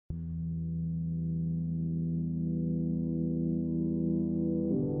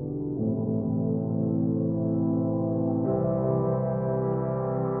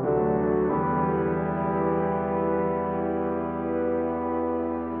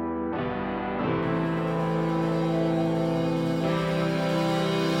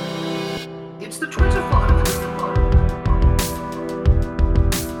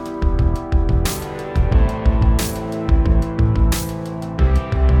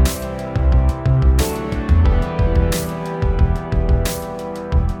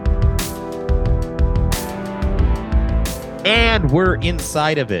And we're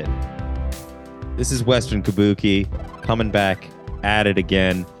inside of it. This is Western Kabuki coming back at it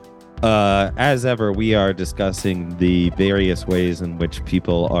again. As ever, we are discussing the various ways in which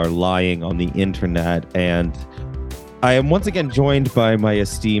people are lying on the internet. And I am once again joined by my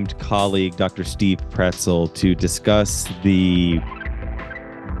esteemed colleague, Dr. Steve Pretzel, to discuss the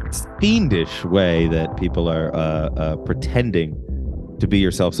fiendish way that people are pretending to be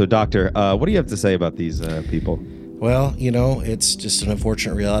yourself. So, Doctor, what do you have to say about these people? Well, you know, it's just an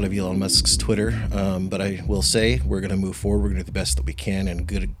unfortunate reality of Elon Musk's Twitter. But I will say we're going to move forward. We're going to do the best that we can. And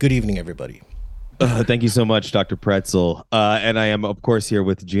good evening, everybody. Thank you so much, Dr. Pretzel. And I am, of course, here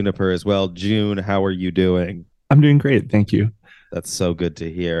with Juniper as well. June, how are you doing? I'm doing great. Thank you. That's so good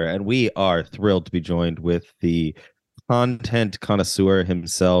to hear. And we are thrilled to be joined with the content connoisseur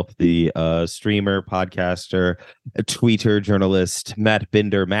himself, the streamer, podcaster, tweeter, journalist, Matt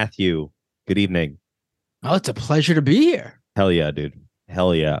Binder. Matthew, good evening. Oh, it's a pleasure to be here. Hell yeah, dude.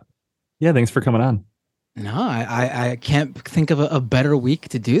 Hell yeah. Yeah, thanks for coming on. No, I can't think of a better week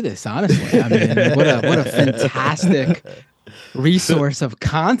to do this, honestly. I mean, what a fantastic resource of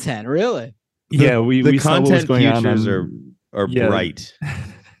content, really. The we saw what was content going futures on. are bright.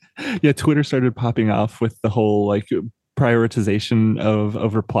 Yeah, Twitter started popping off with the whole prioritization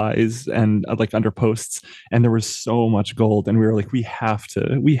of replies and under posts, and there was so much gold, and we were like, we have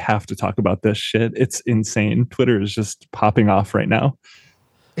to talk about this shit. It's insane. Twitter is just popping off right now.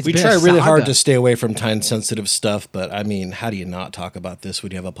 We try really hard to stay away from time sensitive stuff, but I mean, how do you not talk about this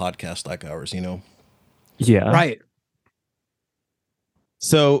when you have a podcast like ours, you know? Yeah, right.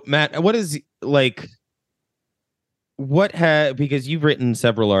 So, Matt, what is because you've written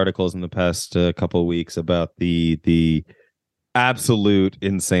several articles in the past couple of weeks about the absolute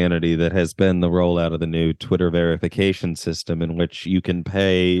insanity that has been the rollout of the new Twitter verification system, in which you can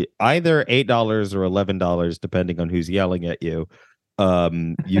pay either $8 or $11, depending on who's yelling at you.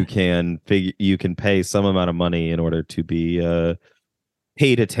 You can pay some amount of money in order to be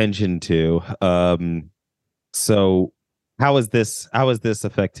paid attention to. So how has this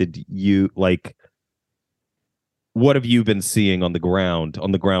affected you? What have you been seeing on the ground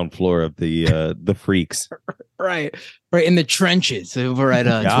floor of the freaks? Right in the trenches over at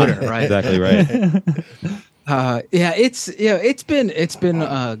Twitter, right? Exactly right. It's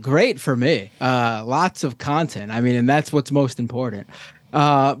been great for me. Lots of content. I mean, and that's what's most important.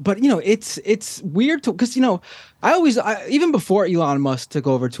 But it's weird because I even before Elon Musk took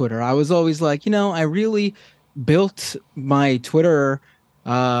over Twitter, I was always like, I really built my Twitter.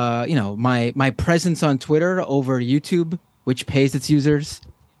 My presence on Twitter over YouTube, which pays its users,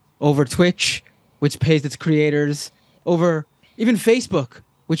 over Twitch, which pays its creators, over even Facebook,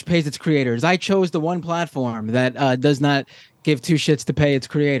 which pays its creators. I chose the one platform that does not give two shits to pay its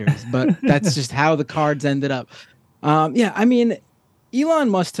creators, but that's just how the cards ended up. I mean, Elon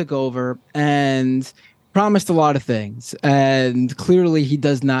Musk took over and promised a lot of things, and clearly he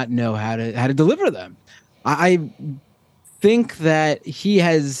does not know how to deliver them. I think that he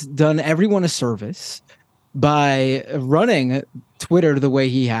has done everyone a service by running Twitter the way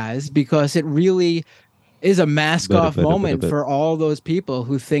he has, because it really is a mask-off moment for all those people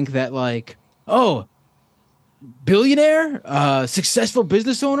who think that, billionaire, successful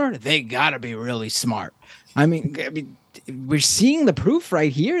business owner, they gotta be really smart. I mean, we're seeing the proof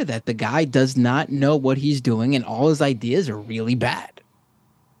right here that the guy does not know what he's doing, and all his ideas are really bad.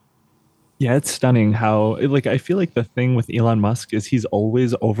 Yeah, it's stunning how I feel like the thing with Elon Musk is he's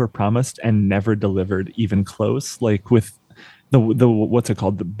always overpromised and never delivered even close. Like with the what's it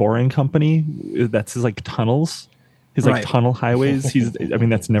called? The Boring Company. That's his tunnels. His tunnel highways.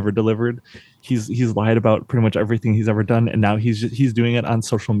 That's never delivered. He's lied about pretty much everything he's ever done, and now he's doing it on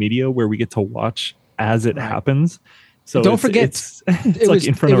social media where we get to watch as it happens. So don't forget, it's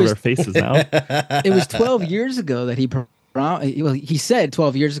in front of our faces now. It was 12 years ago that he said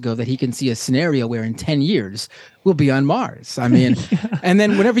 12 years ago that he can see a scenario where in 10 years we'll be on Mars. I mean, and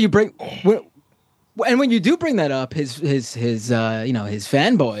then when you do bring that up, his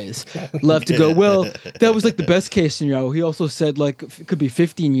fanboys love to go, well, that was the best case scenario. He also said it could be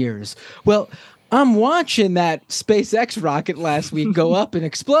 15 years. Well, I'm watching that SpaceX rocket last week go up and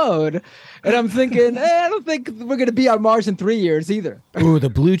explode, and I'm thinking, I don't think we're going to be on Mars in 3 years either. Ooh, the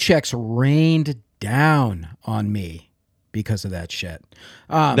blue checks rained down on me because of that shit.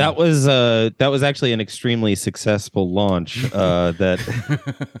 That was actually an extremely successful launch.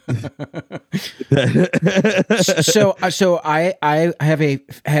 So I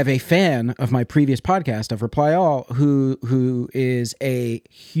have a fan of my previous podcast of Reply All who is a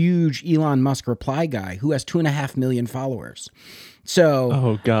huge Elon Musk reply guy who has 2.5 million followers. So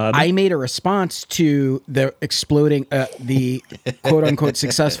Oh God. I made a response to the exploding, the quote unquote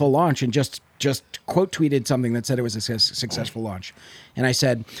successful launch, and just quote tweeted something that said it was a successful launch. And I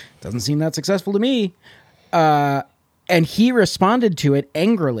said, doesn't seem that successful to me. And he responded to it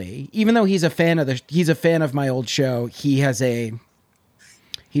angrily, even though he's a fan of my old show. He's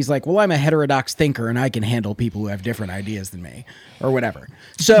like, well, I'm a heterodox thinker and I can handle people who have different ideas than me or whatever.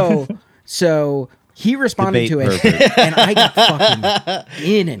 So he responded to it and I got fucking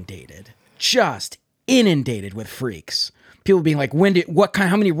just inundated with freaks. People being like,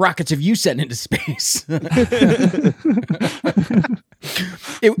 how many rockets have you sent into space?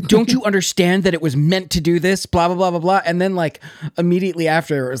 Don't you understand that it was meant to do this? Blah, blah, blah, blah, blah. And then like immediately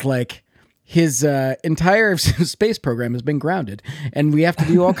after it was like, his entire space program has been grounded, and we have to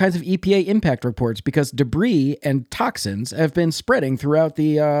do all kinds of EPA impact reports because debris and toxins have been spreading throughout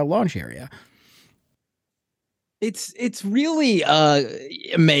the launch area. It's really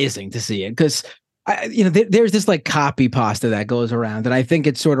amazing to see it because there's this like copy pasta that goes around, and I think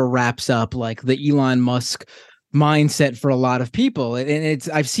it sort of wraps up like the Elon Musk mindset for a lot of people, and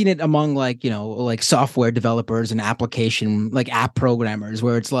I've seen it among like software developers and application like app programmers,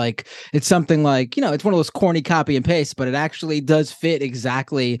 where it's something like it's one of those corny copy and paste, but it actually does fit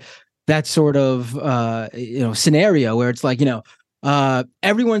exactly that sort of scenario where it's like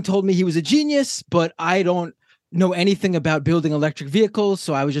everyone told me he was a genius, but I don't know anything about building electric vehicles,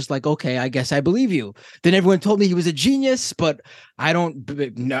 so I was just like, okay, I guess I believe you. Then everyone told me he was a genius, but I don't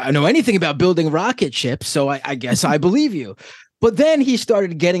know anything about building rocket ships, so I guess I believe you. But then he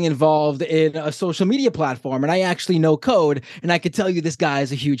started getting involved in a social media platform, and I actually know code, and I could tell you this guy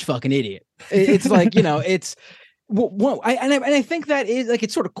is a huge fucking idiot. It's like it's I think that is like,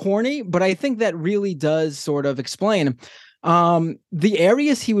 it's sort of corny, but I think that really does sort of explain the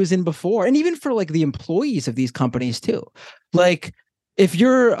areas he was in before, and even for like the employees of these companies too. Like if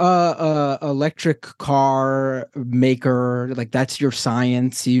you're a electric car maker, like that's your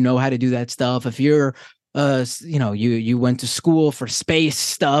science, you know how to do that stuff. If you're you went to school for space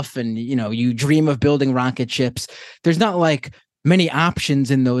stuff and you dream of building rocket ships, there's not like many options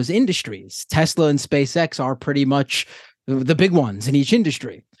in those industries. Tesla and SpaceX are pretty much the big ones in each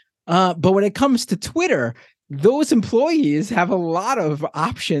industry. But when it comes to Twitter, those employees have a lot of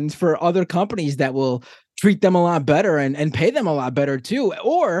options for other companies that will treat them a lot better and pay them a lot better too.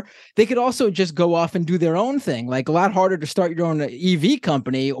 Or they could also just go off and do their own thing. Like a lot harder to start your own EV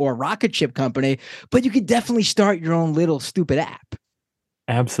company or rocket ship company, but you could definitely start your own little stupid app.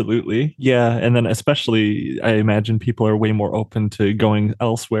 Absolutely. Yeah. And then especially, I imagine people are way more open to going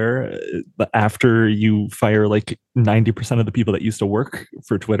elsewhere after you fire like 90% of the people that used to work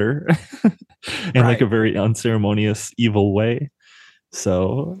for Twitter in like a very unceremonious, evil way.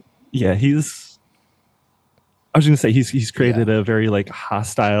 So yeah, I was going to say he's created a very like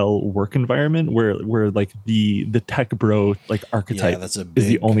hostile work environment where like the tech bro like archetype is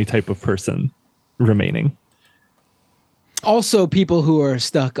the only type of person remaining. Also, people who are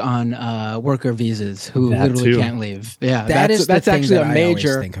stuck on worker visas who literally can't leave. Yeah, that's actually a major.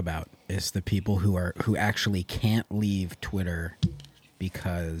 I always think about is the people who actually can't leave Twitter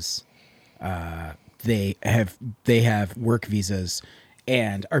because they have work visas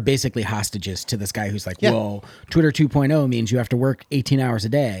and are basically hostages to this guy who's like, whoa, Twitter 2.0 means you have to work 18 hours a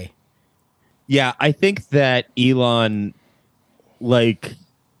day. Yeah, I think that Elon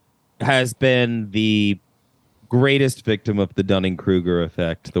has been the greatest victim of the Dunning-Kruger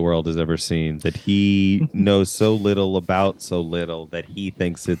effect the world has ever seen, that he knows so little about so little that he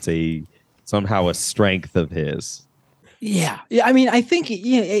thinks it's somehow a strength of his. Yeah. I mean, I think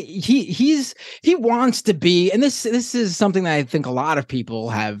he wants to be, and this is something that I think a lot of people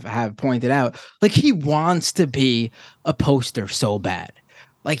have pointed out. Like he wants to be a poster so bad.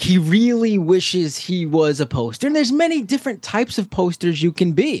 Like he really wishes he was a poster, and there's many different types of posters you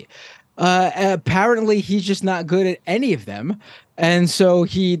can be. Apparently he's just not good at any of them. And so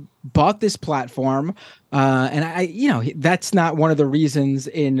he bought this platform. And that's not one of the reasons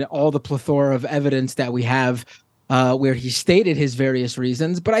in all the plethora of evidence that we have where he stated his various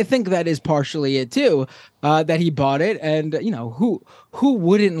reasons. But I think that is partially it too, that he bought it. And, who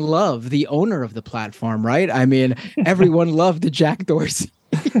wouldn't love the owner of the platform, right? I mean, everyone loved the Jack Dorsey.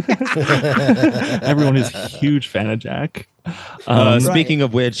 Everyone is a huge fan of Jack. Speaking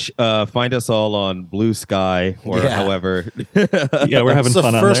of which, find us all on Blue Sky or however. Yeah, we're having fun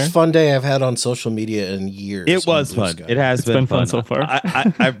on there. It's the first fun day I've had on social media in years. It was fun. Sky. It has been fun so far.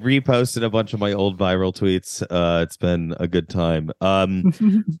 I've reposted a bunch of my old viral tweets. It's been a good time.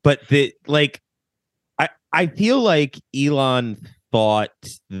 But I feel like Elon thought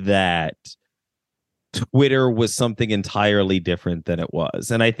that Twitter was something entirely different than it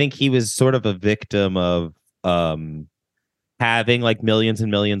was. And I think he was sort of a victim of having like millions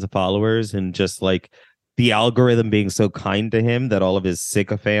and millions of followers and just like the algorithm being so kind to him that all of his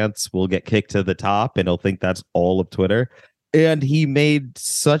sycophants will get kicked to the top and he'll think that's all of Twitter. And he made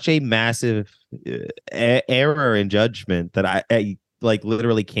such a massive error in judgment that I like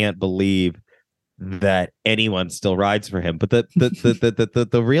literally can't believe that anyone still rides for him. But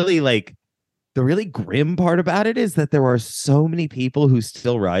the really like the really grim part about it is that there are so many people who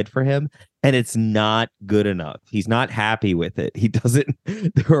still ride for him and it's not good enough. He's not happy with it. He doesn't.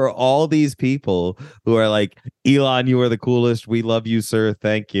 There are all these people who are like, Elon, you are the coolest. We love you, sir.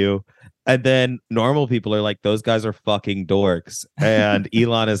 Thank you. And then normal people are like, those guys are fucking dorks. And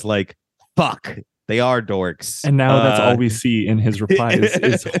Elon is like, fuck, they are dorks. And now that's all we see in his replies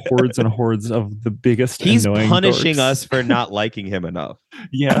is hordes and hordes of the biggest. He's annoying punishing dorks. us for not liking him enough.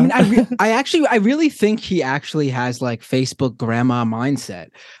 Yeah. I mean, I really think he actually has like Facebook grandma mindset.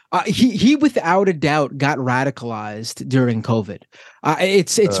 He without a doubt got radicalized during COVID.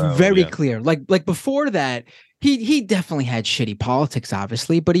 It's very clear. Like before that, he definitely had shitty politics,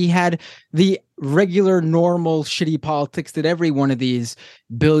 obviously, but he had the regular, normal, shitty politics that every one of these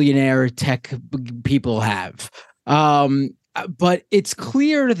billionaire tech people have. But it's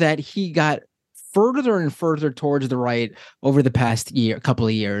clear that he got further and further towards the right over the past couple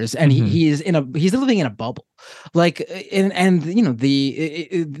of years, and he's living in a bubble. Like, and you know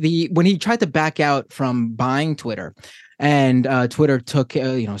the when he tried to back out from buying Twitter, and Twitter took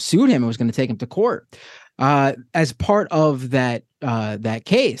sued him and was going to take him to court. As part of that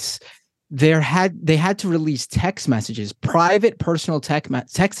case, they had to release text messages, private personal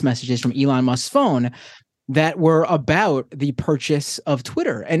text messages from Elon Musk's phone that were about the purchase of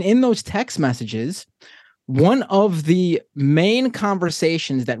Twitter. And in those text messages, one of the main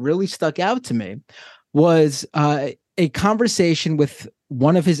conversations that really stuck out to me was a conversation with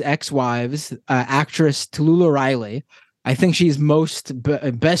one of his ex-wives, actress Tallulah Riley. I think she's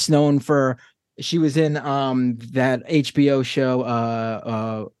best known for, she was in that HBO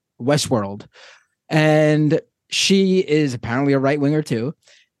show Westworld, and she is apparently a right-winger too.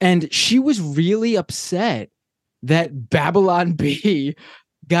 And she was really upset that Babylon Bee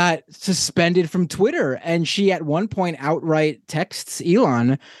got suspended from Twitter. And she at one point outright texts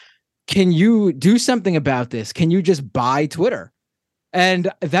Elon, can you do something about this? Can you just buy Twitter?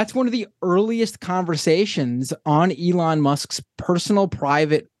 And that's one of the earliest conversations on Elon Musk's personal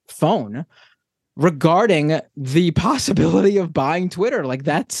private phone regarding the possibility of buying Twitter. Like,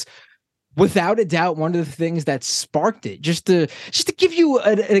 that's without a doubt one of the things that sparked it. Just to give you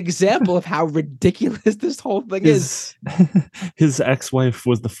an example of how ridiculous this whole thing is. His ex-wife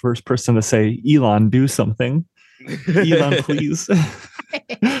was the first person to say, Elon, do something. Elon, please.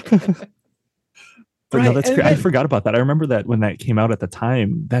 But right, no, that's great. I forgot about that. I remember that when that came out at the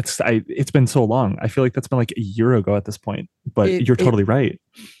time. It's been so long. I feel like that's been like a year ago at this point. But you're totally right.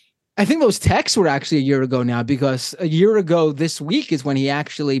 I think those texts were actually a year ago now, because a year ago this week is when he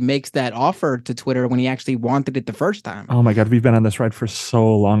actually makes that offer to Twitter, when he actually wanted it the first time. Oh my God, we've been on this ride for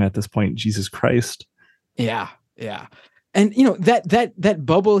so long at this point. Jesus Christ. Yeah. And that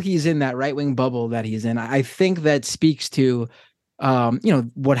bubble he's in, that right-wing bubble that he's in, I think that speaks to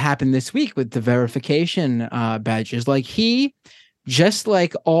what happened this week with the verification badges. Like, he, just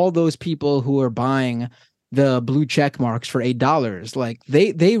like all those people who are buying the blue check marks for $8, like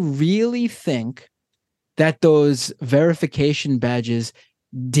they really think that those verification badges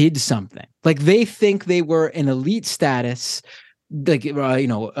did something. Like, they think they were an elite status, like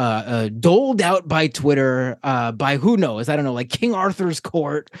doled out by Twitter, by who knows, I don't know, like King Arthur's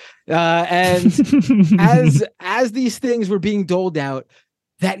court, and as these things were being doled out,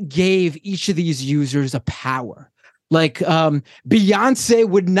 that gave each of these users a power. Like, Beyonce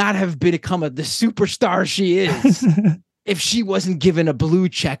would not have become the superstar she is if she wasn't given a blue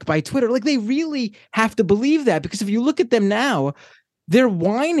check by Twitter. Like, they really have to believe that, because if you look at them now, they're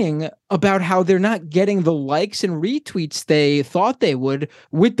whining about how they're not getting the likes and retweets they thought they would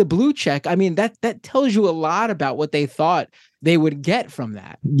with the blue check. I mean, that tells you a lot about what they thought they would get from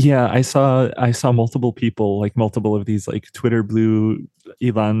that. Yeah, I saw multiple people, like multiple of these like Twitter blue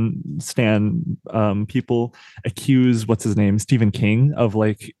Elon stan people accuse Stephen King of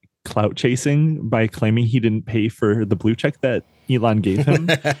like clout chasing by claiming he didn't pay for the blue check that Elon gave him.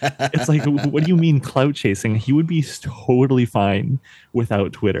 It's like, what do you mean clout chasing? He would be totally fine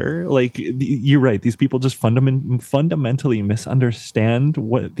without Twitter. Like, you're right. These people just fundamentally misunderstand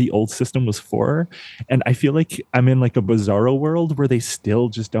what the old system was for. And I feel like I'm in like a bizarro world where they still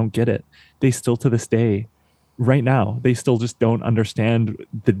just don't get it. They still to this day right now. They still just don't understand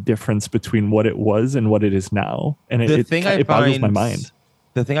the difference between what it was and what it is now. And it boggles my mind.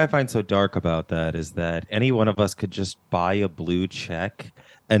 The thing I find so dark about that is that any one of us could just buy a blue check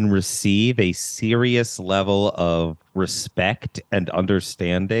and receive a serious level of respect and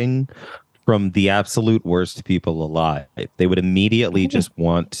understanding from the absolute worst people alive. They would immediately just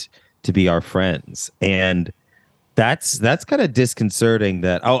want to be our friends. And that's kind of disconcerting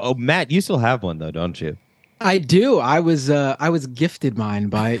that Matt, you still have one though, don't you? I do. I was gifted mine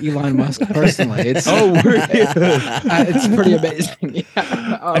by Elon Musk personally. It's it's pretty amazing.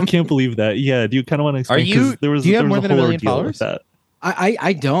 Yeah. I can't believe that. Yeah. Do you kind of want to explain? Do you have more than 1 million followers? That.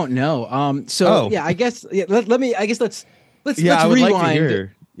 I don't know. Yeah, I guess let's I would rewind. like to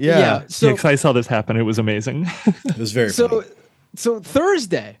hear. Yeah. So I saw this happen. It was amazing. It was very funny. So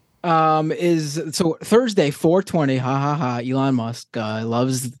Thursday Thursday 420. Elon Musk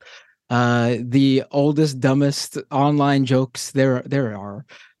loves the oldest, dumbest online jokes there are.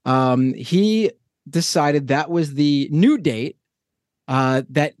 He decided that was the new date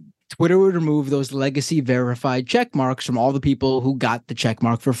that Twitter would remove those legacy verified check marks from all the people who got the check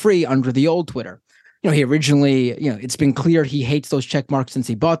mark for free under the old Twitter. He originally, it's been clear he hates those check marks since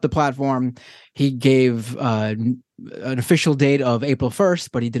he bought the platform. He gave an official date of April 1st,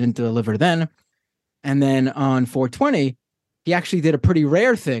 but he didn't deliver then. And then on 420, he actually did a pretty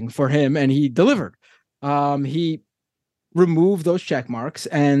rare thing for him, and he delivered. He removed those check marks,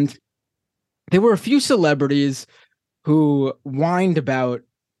 and there were a few celebrities who whined about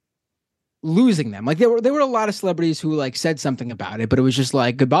losing them. Like there were a lot of celebrities who like said something about it, but it was just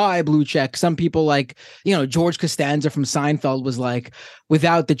like, goodbye, blue check. Some people like, George Costanza from Seinfeld was like,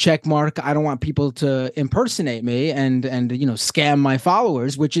 without the check mark, I don't want people to impersonate me and scam my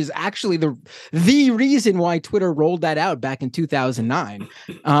followers, which is actually the reason why Twitter rolled that out back in 2009.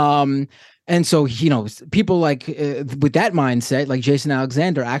 And so, people like with that mindset, like Jason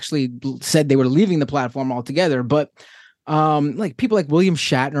Alexander actually said they were leaving the platform altogether, but like people like William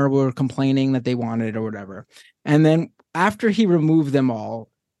Shatner were complaining that they wanted it or whatever. And then after he removed them all,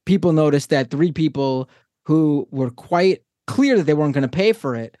 people noticed that 3 people who were quite clear that they weren't going to pay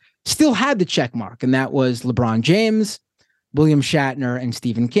for it still had the check mark. And that was LeBron James, William Shatner, and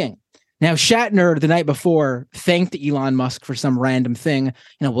Stephen King. Now, Shatner, the night before, thanked Elon Musk for some random thing.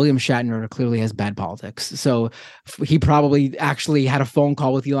 William Shatner clearly has bad politics. So he probably actually had a phone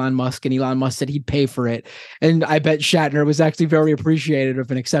call with Elon Musk, and Elon Musk said he'd pay for it. And I bet Shatner was actually very appreciative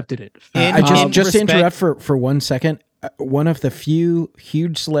and accepted it. Just to interrupt for 1 second, one of the few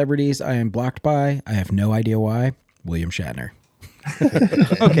huge celebrities I am blocked by, I have no idea why, William Shatner.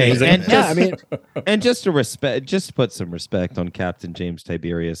 Okay, and just to put some respect on Captain James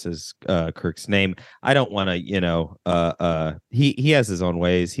Tiberius's Kirk's name. I don't want to, he has his own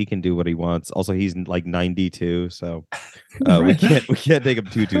ways. He can do what he wants. Also, he's like 92, so we can't take him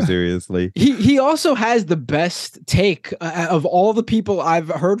too seriously. He also has the best take of all the people I've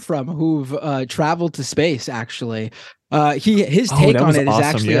heard from who've traveled to space. Actually, his take on it is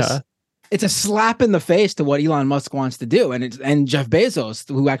actually. It's a slap in the face to what Elon Musk wants to do. And Jeff Bezos,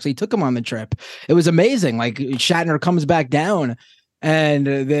 who actually took him on the trip. It was amazing. Like Shatner comes back down and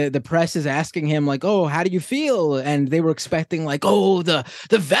the press is asking him like, oh, how do you feel? And they were expecting like, oh, the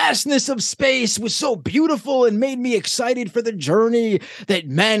vastness of space was so beautiful and made me excited for the journey that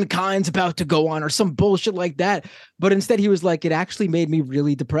mankind's about to go on or some bullshit like that. But instead he was like, it actually made me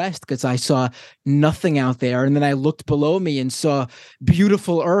really depressed because I saw nothing out there. And then I looked below me and saw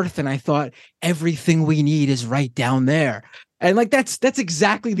beautiful Earth. And I thought everything we need is right down there. And like that's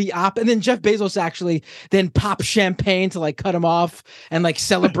exactly the and then Jeff Bezos actually then pops champagne to like cut him off and like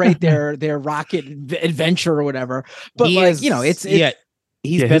celebrate their rocket adventure or whatever. But he's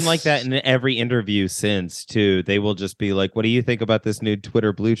been like that in every interview since too. They will just be like, "What do you think about this new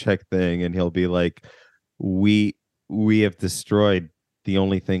Twitter blue check thing?" And he'll be like, "We have destroyed the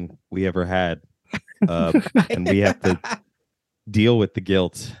only thing we ever had, and we have to deal with the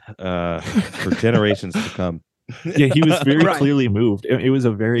guilt for generations to come." Yeah, he was very clearly moved. It was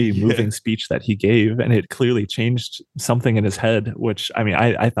a very moving speech that he gave, and it clearly changed something in his head. Which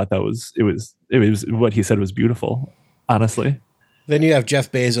I thought that was what he said was beautiful, honestly. Then you have Jeff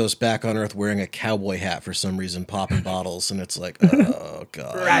Bezos back on Earth wearing a cowboy hat for some reason, popping bottles, and it's like, oh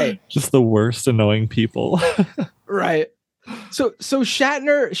god, right? Just the worst annoying people, right? So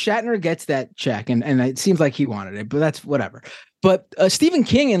Shatner gets that check, and it seems like he wanted it, but that's whatever. But Stephen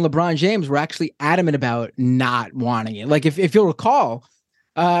King and LeBron James were actually adamant about not wanting it. Like if you'll recall,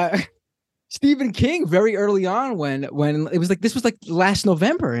 Stephen King very early on when it was like, this was like last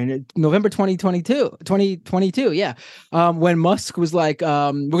November, in November 2022, yeah. When Musk was like,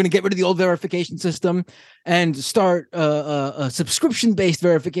 we're going to get rid of the old verification system and start a subscription-based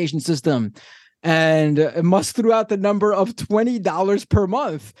verification system. And Musk threw out the number of $20 per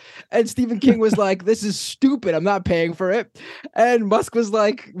month. And Stephen King was like, this is stupid. I'm not paying for it. And Musk was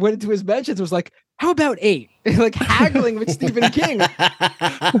like, went into his mentions, was like, how about 8? Like haggling with Stephen King. And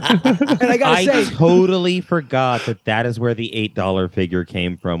I gotta say, totally forgot that is where the $8 figure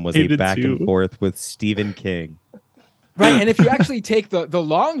came from, was a back and forth with Stephen King. Right, and if you actually take the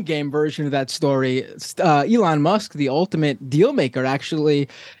long game version of that story, Elon Musk, the ultimate deal maker, actually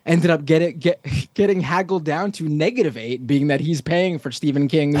ended up getting haggled down to -8, being that he's paying for Stephen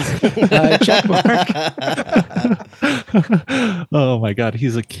King's check mark. Oh my God,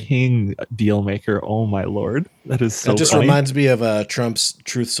 he's a King deal maker. Oh my Lord, that is so. It just funny. reminds me of Trump's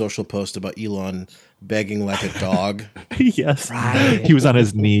Truth Social post about Elon begging like a dog. Yes, right. He was on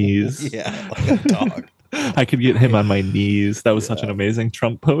his knees. Yeah, like a dog. I could get him on my knees. That was such an amazing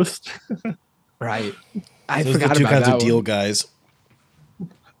Trump post. Right. I Those are forgot the two about kinds that of deal one. guys.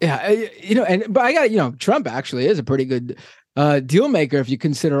 Yeah, but I got, Trump actually is a pretty good deal maker if you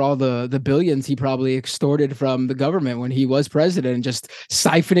consider all the billions he probably extorted from the government when he was president, and just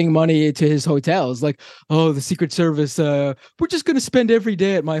siphoning money to his hotels. Like, oh, the Secret Service, we're just going to spend every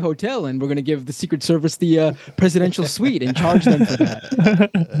day at my hotel, and we're going to give the Secret Service the presidential suite and charge them for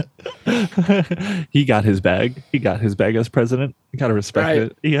that. He got his bag. He got his bag as president. You gotta respect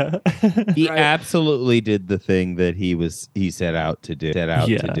it. Yeah. He Right. absolutely did the thing that he set out to do. That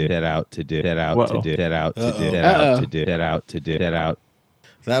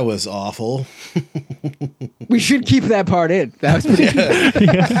was awful. We should keep that part in. That was pretty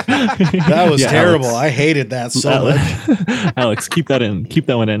That was terrible. Alex. I hated that so much. Alex, keep that in. Keep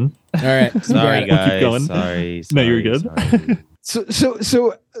that one in. All right. Sorry, We'll keep guys. going. Sorry. No, you're good. Sorry.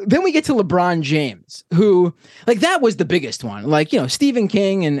 So then we get to LeBron James, who, like, that was the biggest one. Like, Stephen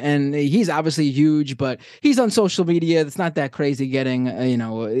King, and he's obviously huge, but he's on social media. It's not that crazy getting,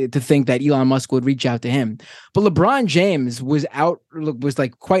 to think that Elon Musk would reach out to him. But LeBron James was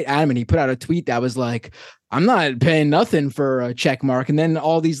like quite adamant. He put out a tweet that was like, I'm not paying nothing for a check mark. And then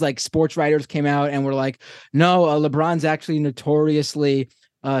all these like sports writers came out and were like, no, LeBron's actually notoriously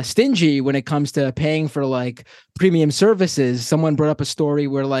stingy when it comes to paying for like premium services. Someone brought up a story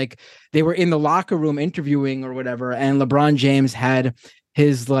where like they were in the locker room interviewing or whatever, and LeBron James had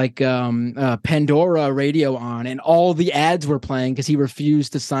his like Pandora radio on, and all the ads were playing because he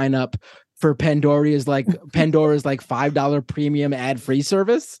refused to sign up for Pandora's like $5 premium ad-free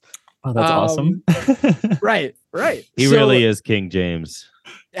service. Oh, that's awesome. Right. He really is King James.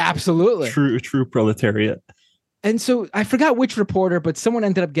 Absolutely. True proletariat. And so I forgot which reporter, but someone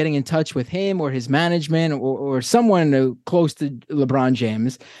ended up getting in touch with him or his management or someone close to LeBron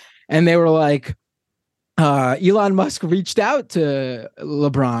James. And they were like, Elon Musk reached out to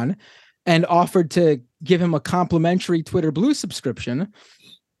LeBron and offered to give him a complimentary Twitter Blue subscription.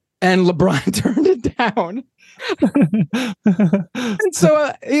 And LeBron turned it down. And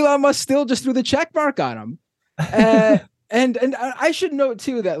so Elon Musk still just threw the check mark on him. And I should note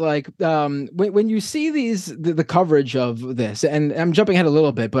too that like when you see the coverage of this, and I'm jumping ahead a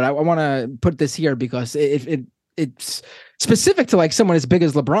little bit, but I want to put this here because it's specific to like someone as big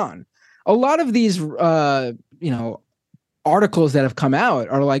as LeBron. A lot of these articles that have come out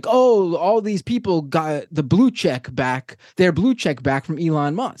are like, oh, all these people got their blue check back from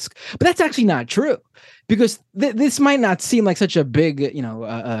Elon Musk, but that's actually not true. Because this might not seem like such a big,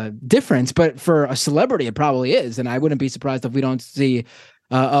 difference, but for a celebrity, it probably is. And I wouldn't be surprised if we don't see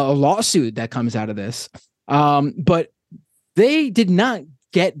a lawsuit that comes out of this. But they did not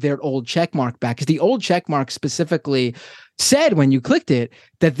get their old check mark back, because the old check mark specifically said when you clicked it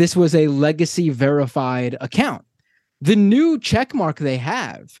that this was a legacy verified account. The new check mark they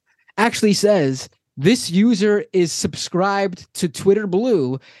have actually says this user is subscribed to Twitter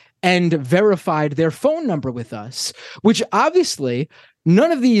Blue and verified their phone number with us, which obviously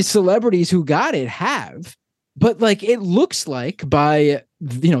none of these celebrities who got it have. But like, it looks like by,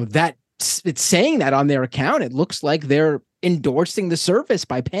 that it's saying that on their account, it looks like they're endorsing the service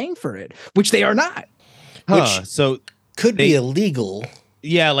by paying for it, which they are not. Which So could be illegal.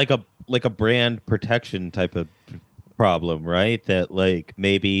 Yeah, like a brand protection type of problem, right? That like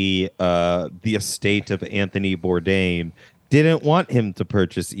maybe the estate of Anthony Bourdain didn't want him to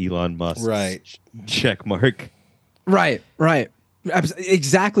purchase Elon Musk's check mark. Right.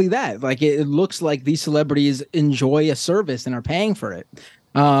 Exactly that. Like, it looks like these celebrities enjoy a service and are paying for it.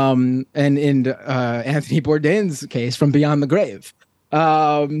 And in Anthony Bourdain's case, from Beyond the Grave.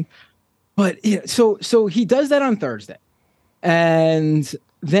 But yeah, so he does that on Thursday. And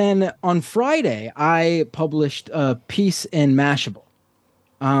then on Friday, I published a piece in Mashable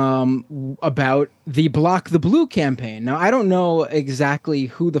about the Block the Blue campaign. Now, I don't know exactly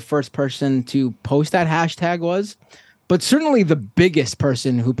who the first person to post that hashtag was, but certainly the biggest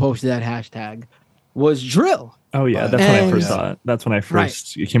person who posted that hashtag was Drill. Oh yeah, that's when I first saw it. That's when I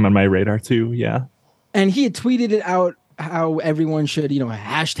first it came on my radar too. Yeah, and he had tweeted it out how everyone should,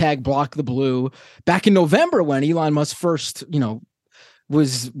 hashtag Block the Blue back in November when Elon Musk first,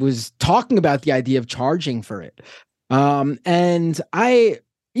 was talking about the idea of charging for it. And I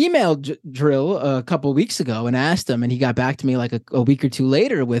emailed Drill a couple of weeks ago and asked him, and he got back to me like a week or two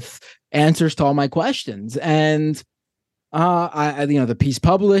later with answers to all my questions. And I the piece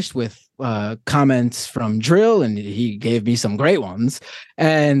published with comments from Drill, and he gave me some great ones.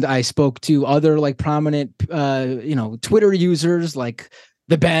 And I spoke to other like prominent Twitter users like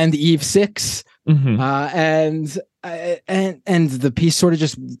the band Eve 6. Mm-hmm. And the piece sort of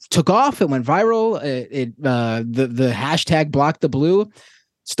just took off. It went viral. The hashtag Block the Blue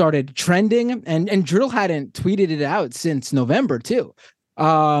started trending, and Drill hadn't tweeted it out since November too.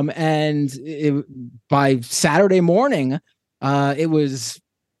 And by Saturday morning, it was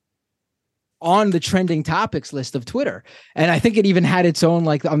on the trending topics list of Twitter. And I think it even had its own,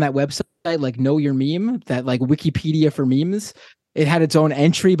 like on that website, like Know Your Meme, that like Wikipedia for memes. It had its own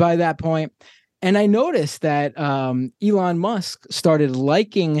entry by that point. And I noticed that Elon Musk started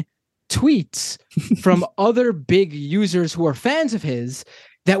liking tweets from other big users who are fans of his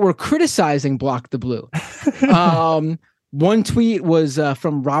that were criticizing Block the Blue. One tweet was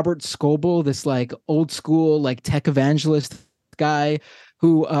from Robert Scoble, this like old school like tech evangelist guy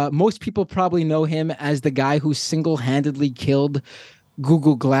who most people probably know him as the guy who single-handedly killed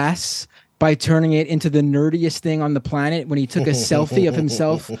Google Glass by turning it into the nerdiest thing on the planet when he took a selfie of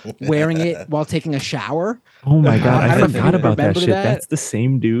himself wearing it while taking a shower. Oh my God, I forgot about that shit. That. That's the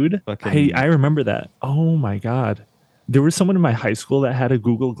same dude. I remember that. Oh my God. There was someone in my high school that had a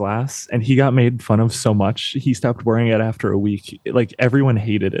Google Glass, and he got made fun of so much he stopped wearing it after a week. Like everyone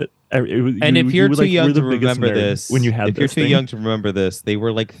hated it. If you're too young to remember this, when you had if you're too young to remember this, they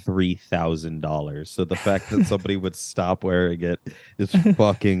were like $3,000. So the fact that somebody would stop wearing it is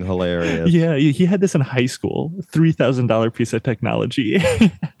fucking hilarious. Yeah, he had this in high school. $3,000 piece of technology.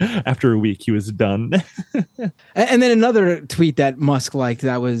 After a week, he was done. And then another tweet that Musk liked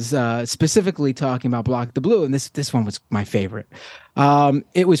that was specifically talking about Block the Blue, and this one was my favorite.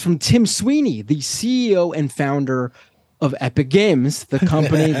 It was from Tim Sweeney, the CEO and founder of Epic Games, the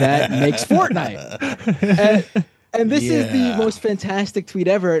company that makes Fortnite. And this is the most fantastic tweet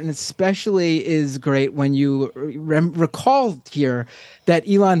ever, and especially is great when you recall here that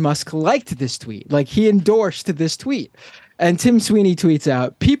Elon Musk liked this tweet. Like, he endorsed this tweet. And Tim Sweeney tweets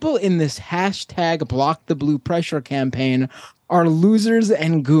out, "People in this hashtag Block the Blue pressure campaign are losers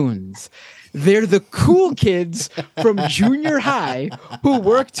and goons. They're the cool kids from junior high who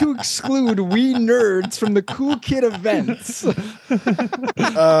work to exclude we nerds from the cool kid events."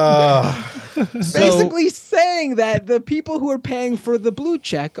 Basically saying that the people who are paying for the blue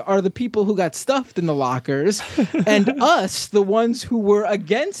check are the people who got stuffed in the lockers, and us, the ones who were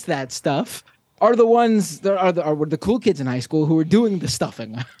against that stuff, are the ones that are the cool kids in high school who are doing the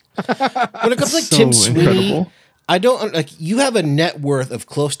stuffing. When it comes to like Tim Sweeney, I don't like, you have a net worth of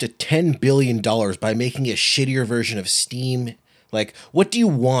close to $10 billion by making a shittier version of Steam. Like, what do you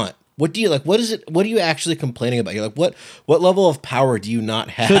want? What do you like? What is it? What are you actually complaining about? You're like, what level of power do you not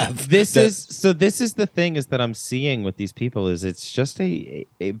have? So this is the thing is that I'm seeing with these people is it's just a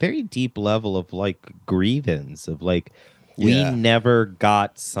very deep level of like grievance of like, we never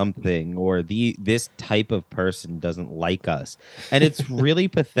got something, or this type of person doesn't like us. And it's really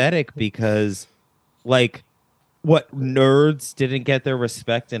pathetic because like, what, nerds didn't get their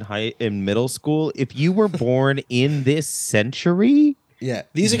respect in middle school? If you were born in this century,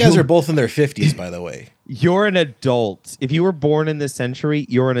 these guys are both in their 50s, by the way. You're an adult. If you were born in this century,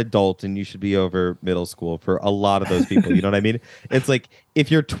 you're an adult, and you should be over middle school for a lot of those people. You know what I mean? It's like,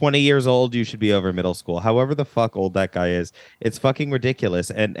 if you're 20 years old, you should be over middle school. However the fuck old that guy is, it's fucking ridiculous.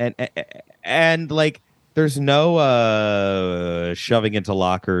 And like, there's no shoving into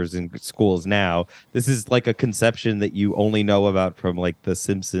lockers in schools now. This is like a conception that you only know about from like The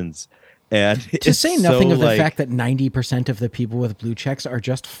Simpsons. And to say nothing of the fact that 90% of the people with blue checks are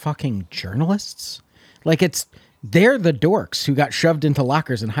just fucking journalists. Like, they're the dorks who got shoved into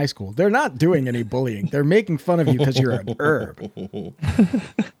lockers in high school. They're not doing any bullying. They're making fun of you because you're an herb.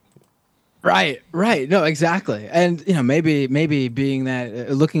 Right. No, exactly. And, maybe being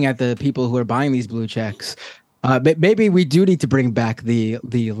that, looking at the people who are buying these blue checks, Maybe we do need to bring back the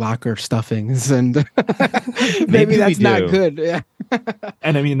locker stuffings, and maybe that's not good. Yeah.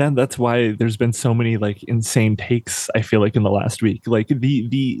 And I mean that's why there's been so many like insane takes, I feel like, in the last week. Like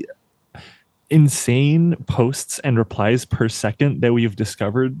the insane posts and replies per second that we've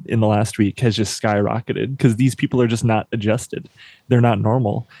discovered in the last week has just skyrocketed, because these people are just not adjusted. They're not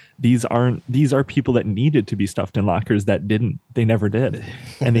normal. These are people that needed to be stuffed in lockers that didn't. They never did,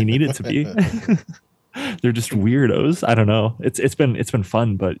 and they needed to be. They're just weirdos. I don't know. It's been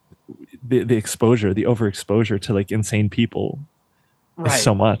fun, but the exposure, the overexposure to like insane people is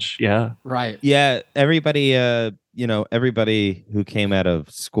so much. Yeah. Right. Yeah. Everybody, everybody who came out of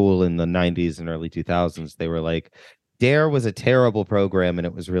school in the 90s and early 2000s, they were like, Dare was a terrible program and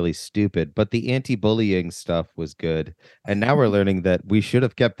it was really stupid, but the anti-bullying stuff was good. And now we're learning that we should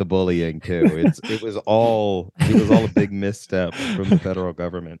have kept the bullying too. It was all a big misstep from the federal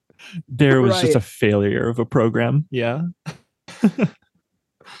government. Dare was just a failure of a program. Yeah.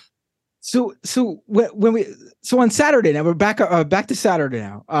 So on Saturday now, we're back to Saturday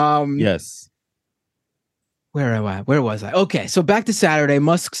now. Yes. Where am I? Where was I? Okay, so back to Saturday.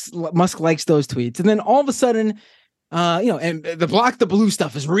 Musk likes those tweets, and then all of a sudden, and the block the blue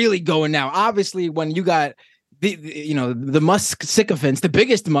stuff is really going now. Obviously, when you got the Musk sycophants, the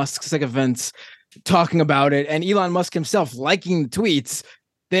biggest Musk sycophants talking about it, and Elon Musk himself liking the tweets,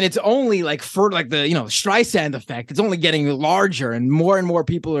 then it's only like for like the Streisand effect. It's only getting larger, and more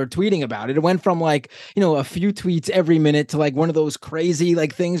people are tweeting about it. It went from like a few tweets every minute to like one of those crazy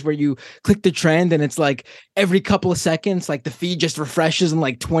like things where you click the trend and it's like every couple of seconds, like the feed just refreshes and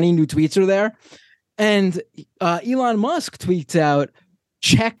like 20 new tweets are there. And Elon Musk tweets out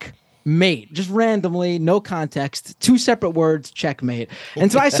checkmate, just randomly, no context, 2 separate words, checkmate.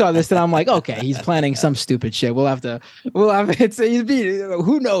 And so I saw this and I'm like, okay, he's planning some stupid shit. Who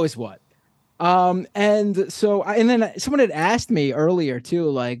knows what. And then someone had asked me earlier too,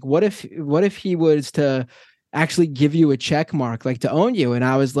 like, what if he was to actually give you a check mark, like to own you? And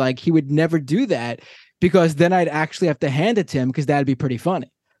I was like, he would never do that, because then I'd actually have to hand it to him, because that'd be pretty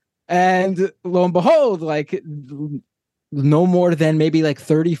funny. And lo and behold, like no more than maybe like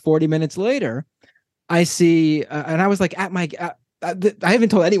 30-40 minutes later, I see, and I was like I haven't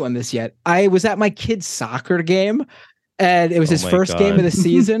told anyone this yet. I was at my kid's soccer game, and it was his first game of the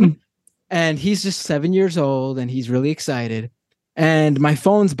season. And he's just 7 years old, and he's really excited. And my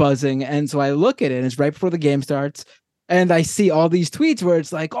phone's buzzing, and so I look at it, and it's right before the game starts. And I see all these tweets where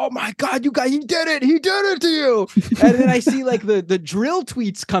it's like, oh my God, you guys, he did it to you. And then I see like the Drill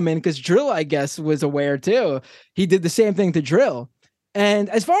tweets come in, because Drill, I guess, was aware too. He did the same thing to Drill. And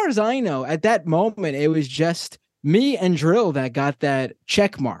as far as I know, at that moment, it was just me and Drill that got that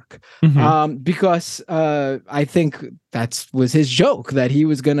check mark. Because I think that was his joke, that he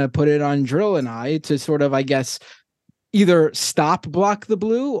was going to put it on Drill and I to sort of, I guess, either stop block the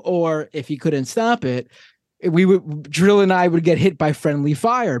blue, or if he couldn't stop it, Drill and I would get hit by friendly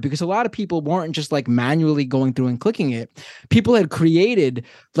fire, because a lot of people weren't just like manually going through and clicking it. People had created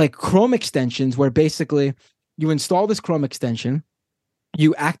like Chrome extensions where basically you install this Chrome extension,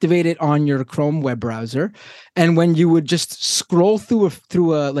 you activate it on your Chrome web browser, and when you would just scroll through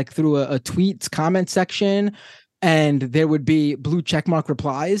a tweet's comment section, and there would be blue checkmark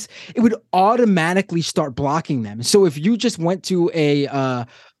replies, it would automatically start blocking them. So if you just went to if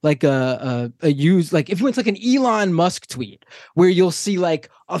you went to like an Elon Musk tweet where you'll see like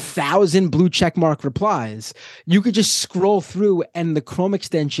 1,000 blue checkmark replies, you could just scroll through, and the Chrome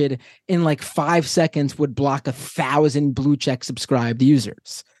extension in like 5 seconds would block 1,000 blue check subscribed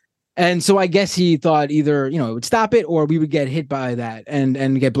users. And so I guess he thought either it would stop it, or we would get hit by that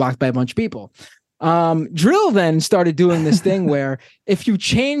and get blocked by a bunch of people. Drill then started doing this thing where if you're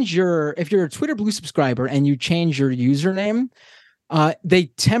a Twitter Blue subscriber and you change your username, they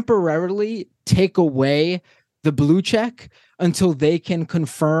temporarily take away the blue check until they can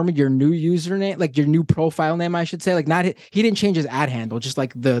confirm your new username, like your new profile name, I should say. Like he didn't change his ad handle, just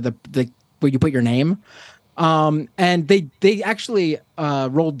like the where you put your name. And they actually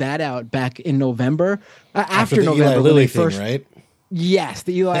rolled that out back in November. After the November, Eli Lilly thing, right? Yes,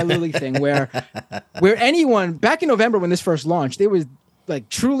 the Eli Lilly thing, where anyone back in November when this first launched, it was like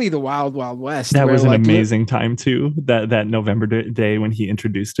truly the wild west. That was an amazing time too. That November day when he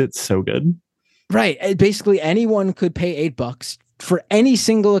introduced it, so good. Right, basically anyone could pay $8 for any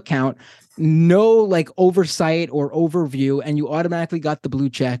single account, no like oversight or overview, and you automatically got the blue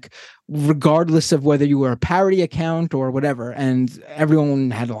check, regardless of whether you were a parody account or whatever. And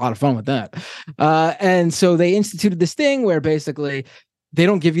everyone had a lot of fun with that. And so they instituted this thing where basically they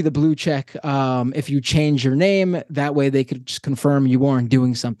don't give you the blue check if you change your name. That way they could just confirm you weren't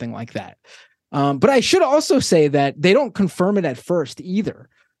doing something like that. But I should also say that they don't confirm it at first either.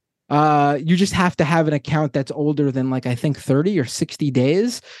 You just have to have an account that's older than like I think 30 or 60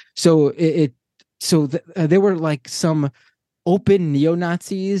 days. So there were like some open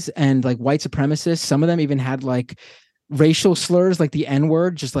neo-Nazis and like white supremacists. Some of them even had like racial slurs like the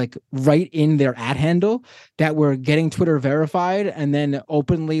N-word just like right in their @ handle that were getting Twitter verified and then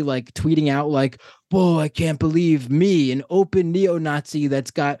openly like tweeting out like, whoa, I can't believe me, an open neo-Nazi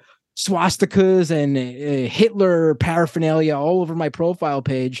that's got swastikas and Hitler paraphernalia all over my profile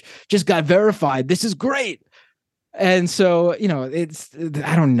page just got verified. This is great. And so, you know,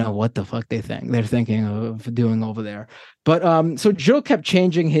 I don't know what the fuck they're thinking of doing over there. But so Jill kept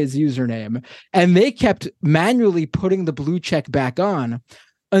changing his username and they kept manually putting the blue check back on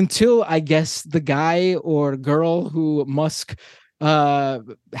until I guess the guy or girl who Musk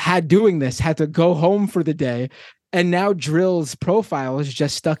had doing this had to go home for the day. And now Drill's profile is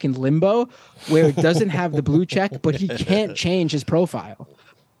just stuck in limbo where it doesn't have the blue check, but he can't change his profile.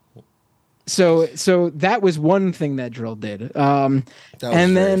 So that was one thing that Drill did. That was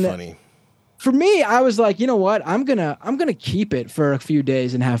and very funny. For me, I was like, you know what? I'm gonna keep it for a few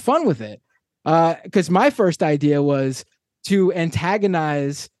days and have fun with it. Because my first idea was to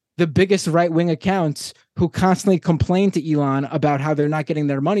antagonize the biggest right-wing accounts who constantly complain to Elon about how they're not getting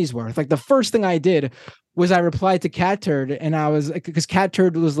their money's worth. Like the first thing I did was I replied to Cat Turd, and I was because Cat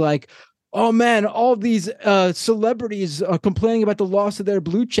Turd was like, oh man, all these celebrities are complaining about the loss of their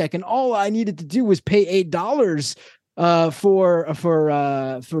blue check, and all I needed to do was pay $8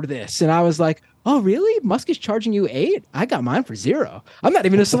 for this. And I was like, oh really? Musk is charging you $8? I got mine for $0. I'm not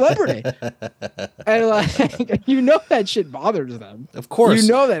even a celebrity. And like, you know that shit bothers them. Of course. You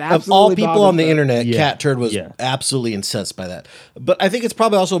know that absolutely of all people on the them. internet, Cat Turd was absolutely incensed by that. But I think it's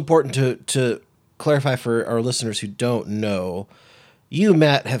probably also important to clarify for our listeners who don't know. You,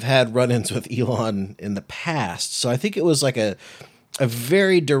 Matt, have had run-ins with Elon in the past, so I think it was like a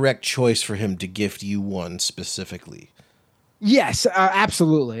very direct choice for him to gift you one specifically. Yes,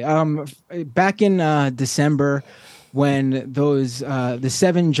 absolutely. Back in December, when those the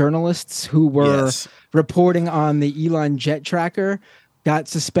 7 journalists who were reporting on the Elon jet tracker got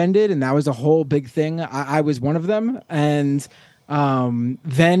suspended, and that was a whole big thing. I was one of them, and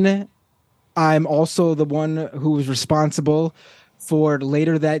then I'm also the one who was responsible for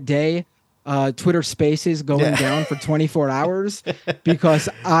later that day, Twitter Spaces going down for 24 hours because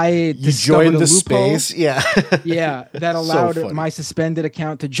I joined the loophole, space. That allowed my suspended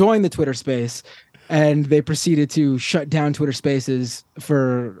account to join the Twitter Space, and they proceeded to shut down Twitter Spaces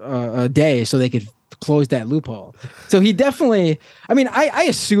for a day so they could close that loophole. So he definitely, I mean, I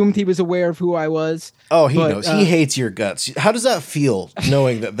assumed he was aware of who I was. Oh, he knows. He hates your guts. How does that feel,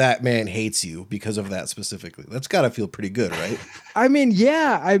 knowing that man hates you because of that specifically? That's got to feel pretty good, right? I mean,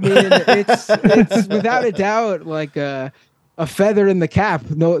 yeah. I mean, it's without a doubt like a feather in the cap.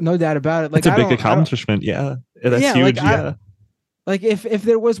 No doubt about it. Like, it's a big accomplishment. Yeah. That's huge. Like if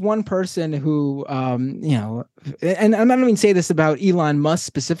there was one person who, you know, and I'm not even say this about Elon Musk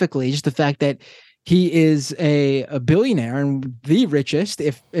specifically, just the fact that he is a billionaire and the richest,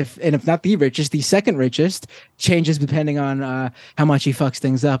 if not the richest, the second richest. Changes depending on how much he fucks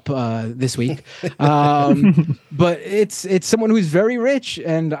things up this week. But it's someone who's very rich,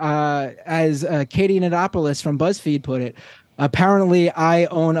 and as Katie Nadopoulos from BuzzFeed put it, apparently I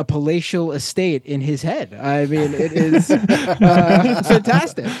own a palatial estate in his head. I mean, it is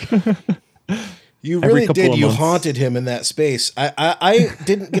fantastic. You really did. You haunted him in that space. I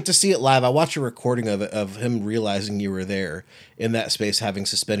didn't get to see it live. I watched a recording of it, of him realizing you were there in that space, having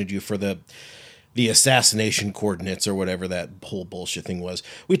suspended you for the assassination coordinates or whatever that whole bullshit thing was.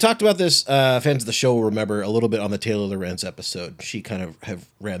 We talked about this, fans of the show will remember, a little bit on the Taylor Lorenz episode. She kind of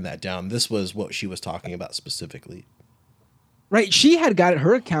ran that down. This was what she was talking about specifically. Right. She had got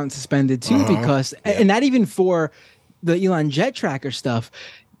her account suspended too because, and not even for the Elon jet tracker stuff,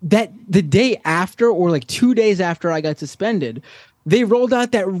 that the day after or like 2 days after I got suspended, they rolled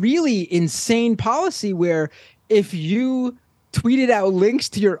out that really insane policy where if you tweeted out links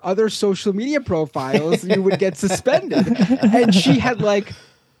to your other social media profiles, you would get suspended. And she had like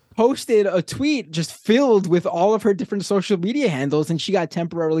posted a tweet just filled with all of her different social media handles, and she got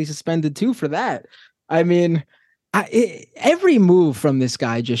temporarily suspended too for that. I mean, every move from this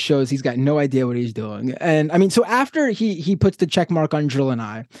guy just shows he's got no idea what he's doing. And I mean, so after he puts the check mark on Drill and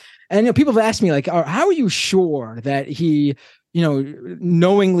I, and you know, people have asked me like, how are you sure that he, you know,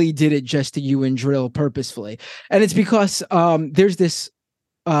 knowingly did it just to you and Drill purposefully? And it's because there's this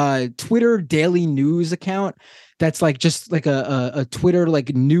Twitter daily news account that's like just like a Twitter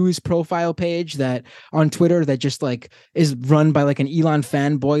like news profile page that on Twitter that just like is run by like an Elon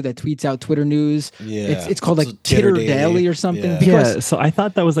fanboy that tweets out Twitter news. Yeah, it's called like Titter Daily or something. Yeah. So I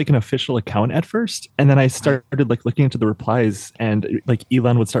thought that was like an official account at first, and then I started like looking into the replies, and like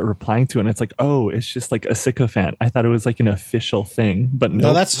Elon would start replying to it, and it's like, oh, it's just like a sycophant. I thought it was like an official thing, but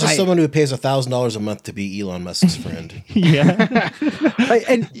no, that's just someone who pays $1,000 a month to be Elon Musk's friend. Yeah.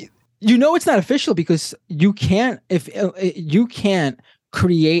 And you know it's not official because you can't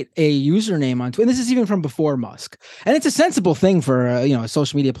create a username on Twitter. And this is even from before Musk, and it's a sensible thing for a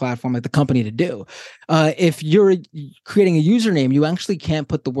social media platform like the company to do. If you're creating a username, you actually can't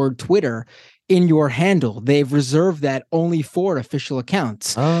put the word Twitter in your handle. They've reserved that only for official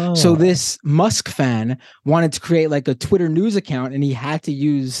accounts. Oh. So this Musk fan wanted to create like a Twitter news account, and he had to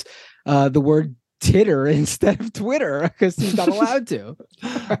use the word Titter instead of Twitter because he's not allowed to.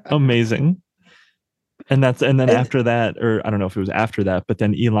 Amazing. And then after that, or I don't know if it was after that, but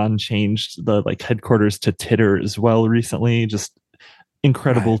then Elon changed the like headquarters to Titter as well recently. Just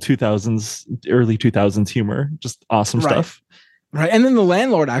incredible 2000s, early 2000s humor. Just awesome stuff. Right. And then the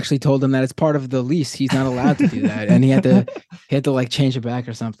landlord actually told him that it's part of the lease. He's not allowed to do that. And he had to like change it back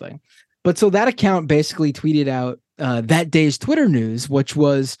or something. But so that account basically tweeted out that day's Twitter news, which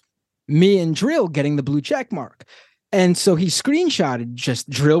was me and Drill getting the blue check mark. And so he screenshotted just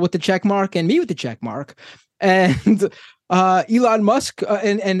Drill with the check mark and me with the check mark. And Elon Musk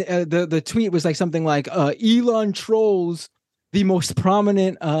and the tweet was like something like Elon trolls the most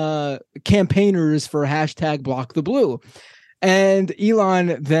prominent campaigners for hashtag block the blue. And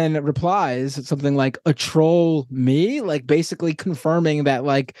Elon then replies something like, a troll me? Like basically confirming that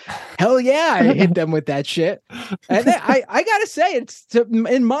like, hell yeah, I hit them with that shit. And then I gotta say,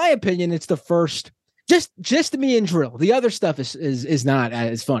 in my opinion, it's the first, just me and Drill. The other stuff is not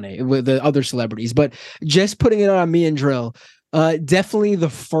as funny with the other celebrities, but just putting it on me and Drill, definitely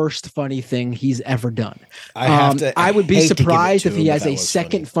the first funny thing he's ever done. I would be surprised if he has a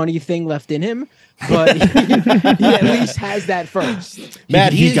second funny thing left in him, but he at least has that first.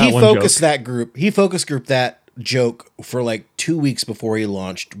 Matt, he focused group that joke for like 2 weeks before he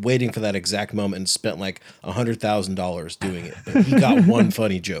launched, waiting for that exact moment, and spent like $100,000 doing it. But he got one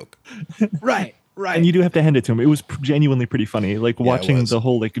funny joke. Right. And you do have to hand it to him. It was genuinely pretty funny. Like watching the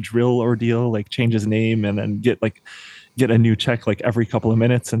whole like Drill ordeal, like change his name and then get a new check like every couple of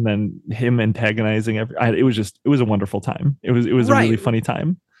minutes, and then him antagonizing it was a wonderful time. It was a really funny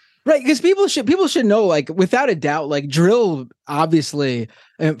time. Right, because people should know, like, without a doubt, like Drill, obviously,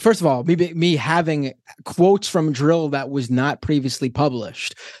 first of all, me having quotes from Drill that was not previously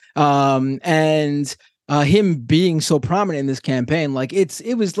published, and him being so prominent in this campaign, like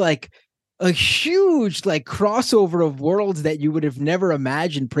it was like a huge like crossover of worlds that you would have never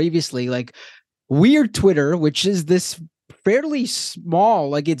imagined previously, like Weird Twitter, which is this fairly small,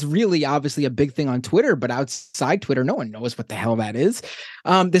 like it's really obviously a big thing on Twitter, but outside Twitter, no one knows what the hell that is.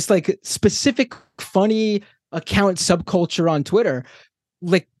 This like specific funny account subculture on Twitter,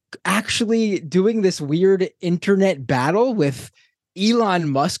 like actually doing this weird internet battle with Elon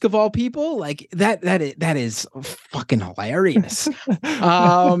Musk of all people, like that is fucking hilarious.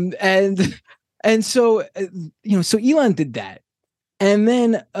 And so so Elon did that. And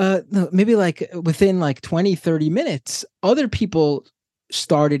then maybe like within like 20, 30 minutes, other people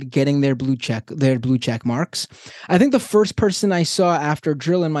started getting their blue check marks. I think the first person I saw after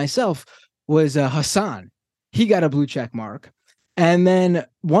Drill and myself was Hassan. He got a blue check mark. And then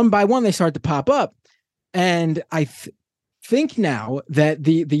one by one, they started to pop up. And I think now that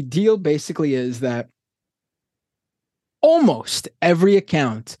the deal basically is that almost every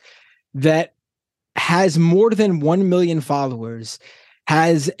account that has more than 1 million followers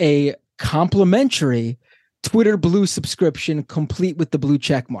has a complimentary Twitter Blue subscription complete with the blue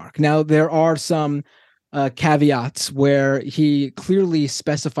check mark. Now, there are some caveats where he clearly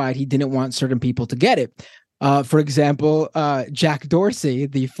specified he didn't want certain people to get it. For example, Jack Dorsey,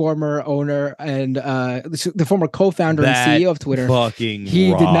 the former owner and the former co-founder and CEO of Twitter, he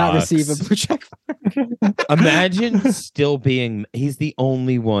did not receive a blue check mark. Imagine still being, he's the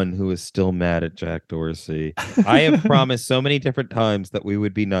only one who is still mad at Jack Dorsey. I have promised so many different times that we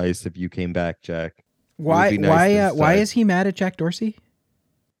would be nice if you came back, Jack. Why is he mad at Jack Dorsey?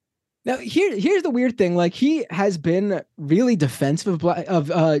 Now, here's the weird thing. Like, he has been really defensive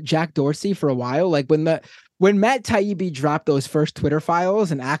of Jack Dorsey for a while. Like when Matt Taibbi dropped those first Twitter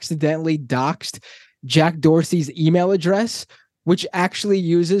files and accidentally doxed Jack Dorsey's email address, which actually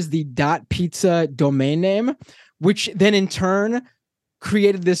uses the .pizza domain name, which then in turn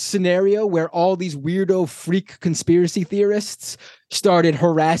created this scenario where all these weirdo freak conspiracy theorists started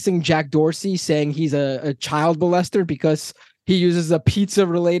harassing Jack Dorsey, saying he's a child molester because he uses a pizza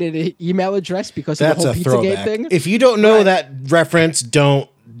related email address because of the whole Pizzagate thing. If you don't know that reference, don't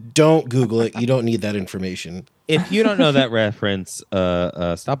Google it. You don't need that information. If you don't know that reference,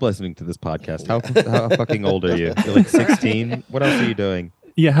 stop listening to this podcast. How fucking old are you? You're like 16. What else are you doing?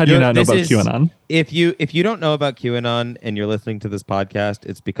 Yeah, how do you not know about QAnon? If you don't know about QAnon and you're listening to this podcast,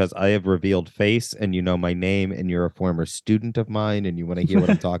 it's because I have revealed face and you know my name and you're a former student of mine and you want to hear what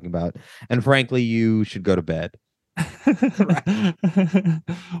I'm talking about. And frankly, you should go to bed.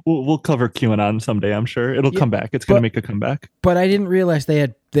 We'll cover QAnon someday. I'm sure it'll come back. It's going to make a comeback. But I didn't realize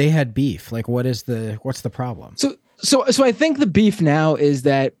they had beef. Like, what's the problem? So I think the beef now is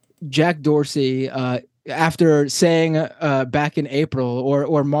that Jack Dorsey, after saying back in April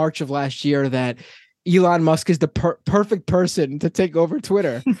or March of last year that Elon Musk is the perfect person to take over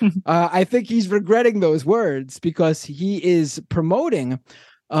Twitter, I think he's regretting those words because he is promoting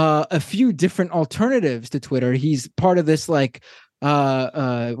a few different alternatives to Twitter. He's part of this like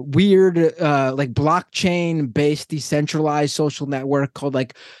weird like blockchain based decentralized social network called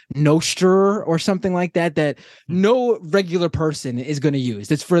like Nostr or something like that no regular person is going to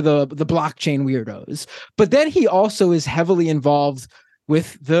use. It's for the blockchain weirdos. But then he also is heavily involved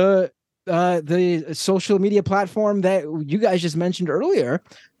with the social media platform that you guys just mentioned earlier.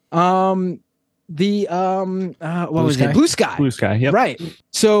 Blue Sky. Yep. Right.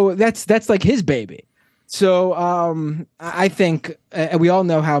 So that's like his baby. So I think we all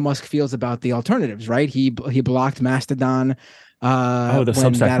know how Musk feels about the alternatives, right? He blocked Mastodon. The when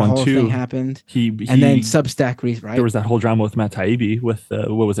Substack that one whole too. thing happened. He and then Substack, right? There was that whole drama with Matt Taibbi with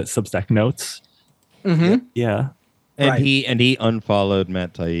what was it, Substack Notes? Mm-hmm. Yeah. And he unfollowed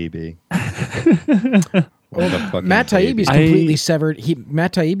Matt Taibbi. Matt Taibbi's completely severed.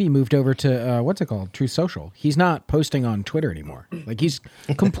 Matt Taibbi moved over to what's it called? Truth Social. He's not posting on Twitter anymore. Like he's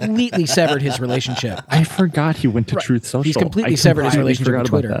completely severed his relationship. I forgot he went to Truth Social. He's completely severed his relationship with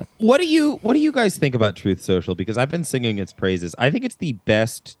Twitter. What do you guys think about Truth Social? Because I've been singing its praises. I think it's the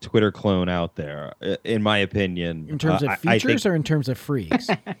best Twitter clone out there, in my opinion. In terms of features or in terms of freaks?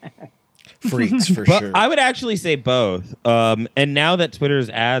 Freaks for sure. I would actually say both. And now that Twitter's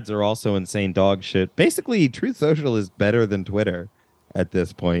ads are also insane dog shit, basically Truth Social is better than Twitter at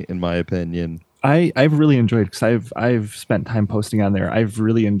this point, in my opinion. I've really enjoyed because I've spent time posting on there. I've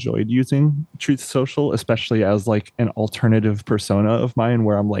really enjoyed using Truth Social, especially as like an alternative persona of mine,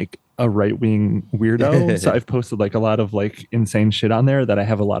 where I'm like a right-wing weirdo. So I've posted like a lot of like insane shit on there that I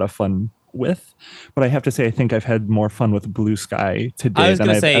have a lot of fun with. But I have to say, I think I've had more fun with Blue Sky today than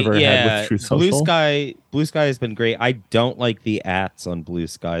I've ever had with Truth Social. Blue Sky has been great. I don't like the ats on Blue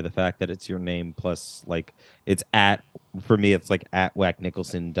Sky. The fact that it's your name plus like it's at, for me it's like at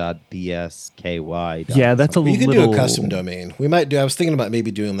wacknicholson.bsky. Yeah, that's you can do a custom domain. We might do. I was thinking about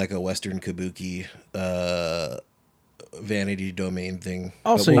maybe doing like a Western Kabuki vanity domain thing.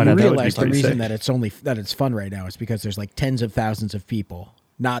 Also, you realize the reason that it's fun right now is because there's like tens of thousands of people.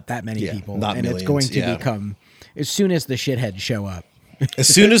 Not that many people. Not and millions, it's going to become, as soon as the shitheads show up. As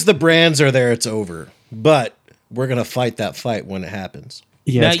soon as the brands are there, it's over. But we're going to fight that fight when it happens.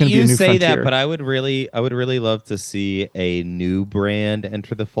 Yeah, now, it's gonna be a new frontier. That, but I would really love to see a new brand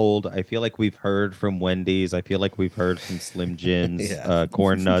enter the fold. I feel like we've heard from Wendy's. I feel like we've heard from Slim Jims,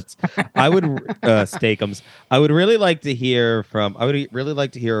 Corn Nuts. I would Steakums. I would really like to hear from.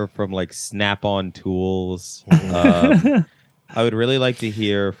 Like Snap-on Tools. I would really like to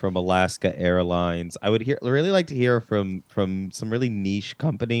hear from Alaska Airlines. I would really like to hear from some really niche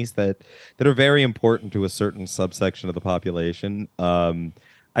companies that are very important to a certain subsection of the population. I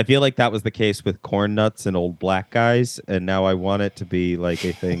feel like that was the case with Corn Nuts and Old Black Guys, and now I want it to be like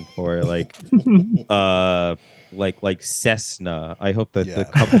a thing for like like Cessna. I hope that the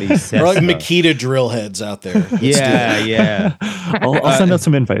company Cessna. Or like Makita drill heads out there. Yeah. I'll send out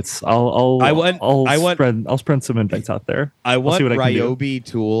some invites. I'll spread some invites out there. I want Ryobi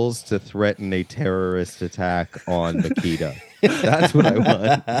Tools to threaten a terrorist attack on Makita. That's what I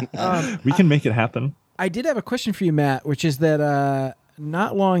want. We can make it happen. I did have a question for you, Matt, which is that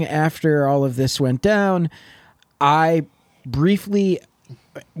not long after all of this went down, I briefly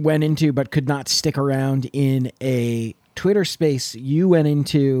went into, but could not stick around, in a Twitter space you went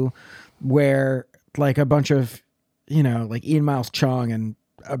into where like a bunch of, like Ian Miles Chong and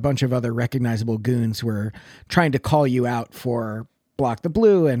a bunch of other recognizable goons were trying to call you out for Block the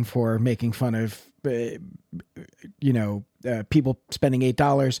Blue and for making fun of, people spending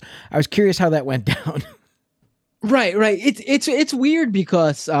 $8. I was curious how that went down. Right. It's weird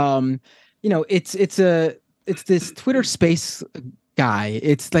because, it's this Twitter space guy.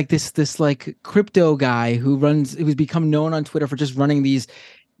 It's like this like crypto guy who's become known on Twitter for just running these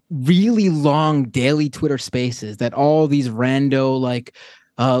really long daily Twitter spaces that all these rando like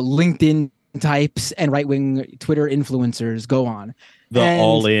LinkedIn types and right-wing Twitter influencers go on. The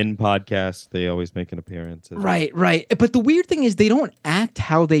All In podcast, they always make an appearance. Right. But the weird thing is they don't act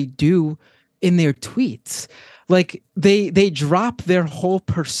how they do in their tweets. Like they drop their whole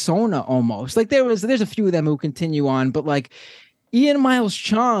persona almost. Like there's a few of them who continue on, but like Ian Miles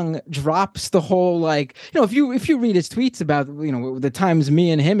Chong drops the whole, like, if you read his tweets about the times me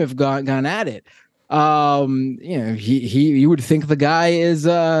and him have gone at it, you would think the guy is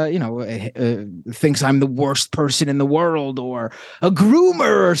thinks I'm the worst person in the world or a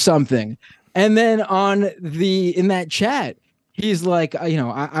groomer or something. And then in that chat, he's like,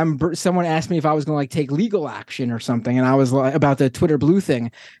 someone asked me if I was going to like take legal action or something. And I was like, about the Twitter Blue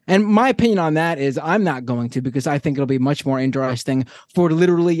thing. And my opinion on that is I'm not going to, because I think it'll be much more interesting for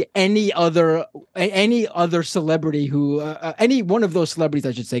literally any other celebrity who, any one of those celebrities,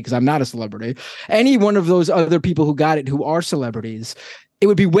 I should say, because I'm not a celebrity, any one of those other people who got it, who are celebrities. It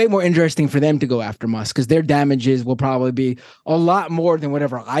would be way more interesting for them to go after Musk, because their damages will probably be a lot more than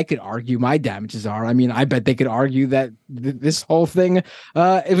whatever I could argue my damages are. I mean, I bet they could argue that this whole thing,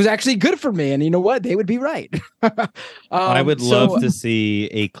 it was actually good for me. And you know what? They would be right. I would love to see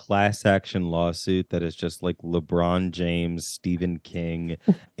a class action lawsuit that is just like LeBron James, Stephen King,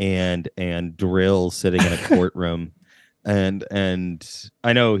 and Drill sitting in a courtroom. And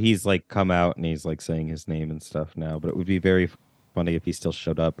I know he's like come out and he's like saying his name and stuff now, but it would be very funny if he still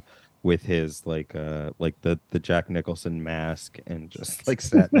showed up with his like the Jack Nicholson mask and just like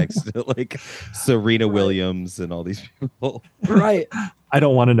sat next to like Serena Williams and all these people. Right. I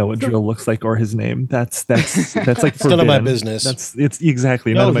don't want to know what Drill looks like or his name. That's like it's none of my business. It's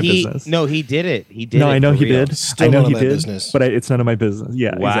exactly none of my business. No, he did it. He did. No, I know he real. did. Still I know none he of my did. business. But it's none of my business.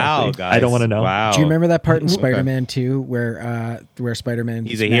 Yeah. Wow, exactly. guys. I don't want to know. Wow. Do you remember that part in Spider-Man 2 where Spider-Man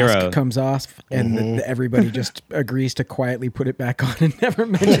he's a hero comes off and everybody just agrees to quietly put it back on and never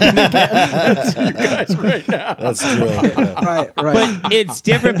mention it again? That's you guys right now. That's true. Yeah. Right. But it's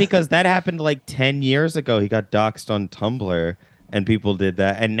different because that happened like 10 years ago. He got doxxed on Tumblr and people did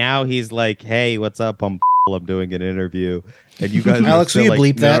that. And now he's like, hey, what's up? I'm doing an interview. And you guys Alex, will you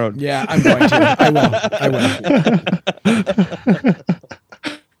bleep that? No. Yeah, I'm going to. I will.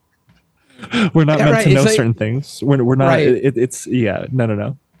 We're not meant to know like, certain things. We're not. Right. It's yeah.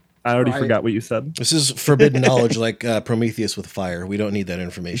 No. I already forgot what you said. This is forbidden knowledge, like Prometheus with fire. We don't need that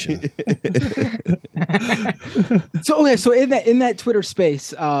information. So in that Twitter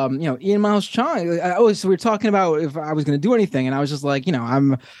space, Ian Miles Chong, so we were talking about if I was going to do anything, and I was just like,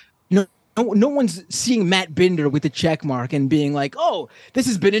 no one's seeing Matt Binder with the check mark and being like, oh, this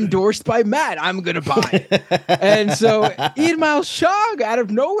has been endorsed by Matt, I'm going to buy it. And so Ian Miles Chong out of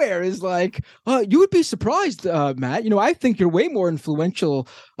nowhere is like, you would be surprised, Matt. I think you're way more influential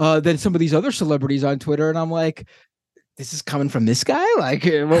than some of these other celebrities on Twitter. And I'm like, this is coming from this guy? Like,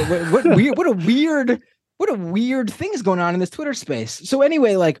 what a weird thing is going on in this Twitter space. So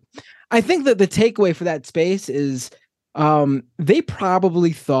anyway, like, I think that the takeaway for that space is they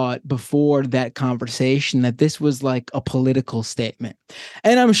probably thought before that conversation that this was like a political statement.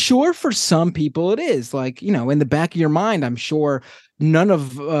 And I'm sure for some people it is, like, in the back of your mind, I'm sure none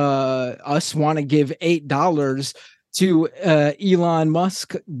of us want to give $8 to Elon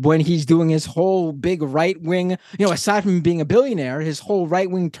Musk when he's doing his whole big right-wing, aside from being a billionaire, his whole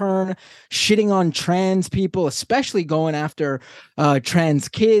right-wing turn, shitting on trans people, especially going after trans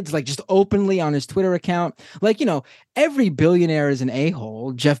kids, like just openly on his Twitter account. Like, every billionaire is an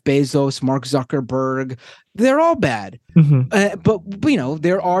a-hole. Jeff Bezos, Mark Zuckerberg, they're all bad. Mm-hmm. But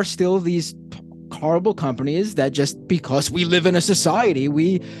there are still these horrible companies that just because we live in a society,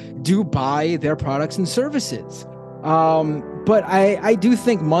 we do buy their products and services. But I do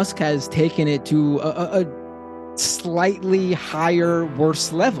think Musk has taken it to a slightly higher,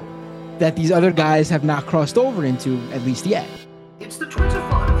 worse level that these other guys have not crossed over into, at least yet. It's the Twitter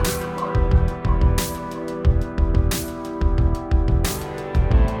Files.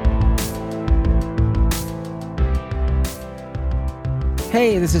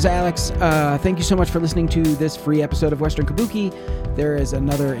 Hey, this is Alex. Thank you so much for listening to this free episode of Western Kabuki. There is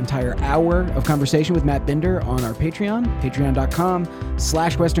another entire hour of conversation with Matt Binder on our Patreon,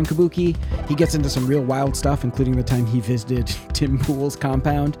 patreon.com/Western Kabuki. He gets into some real wild stuff, including the time he visited Tim Pool's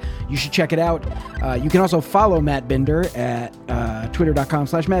compound. You should check it out. You can also follow Matt Binder at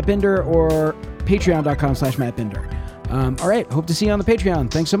twitter.com/Matt Binder or patreon.com/Matt Binder. All right, hope to see you on the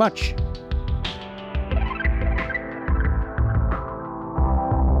Patreon. Thanks so much.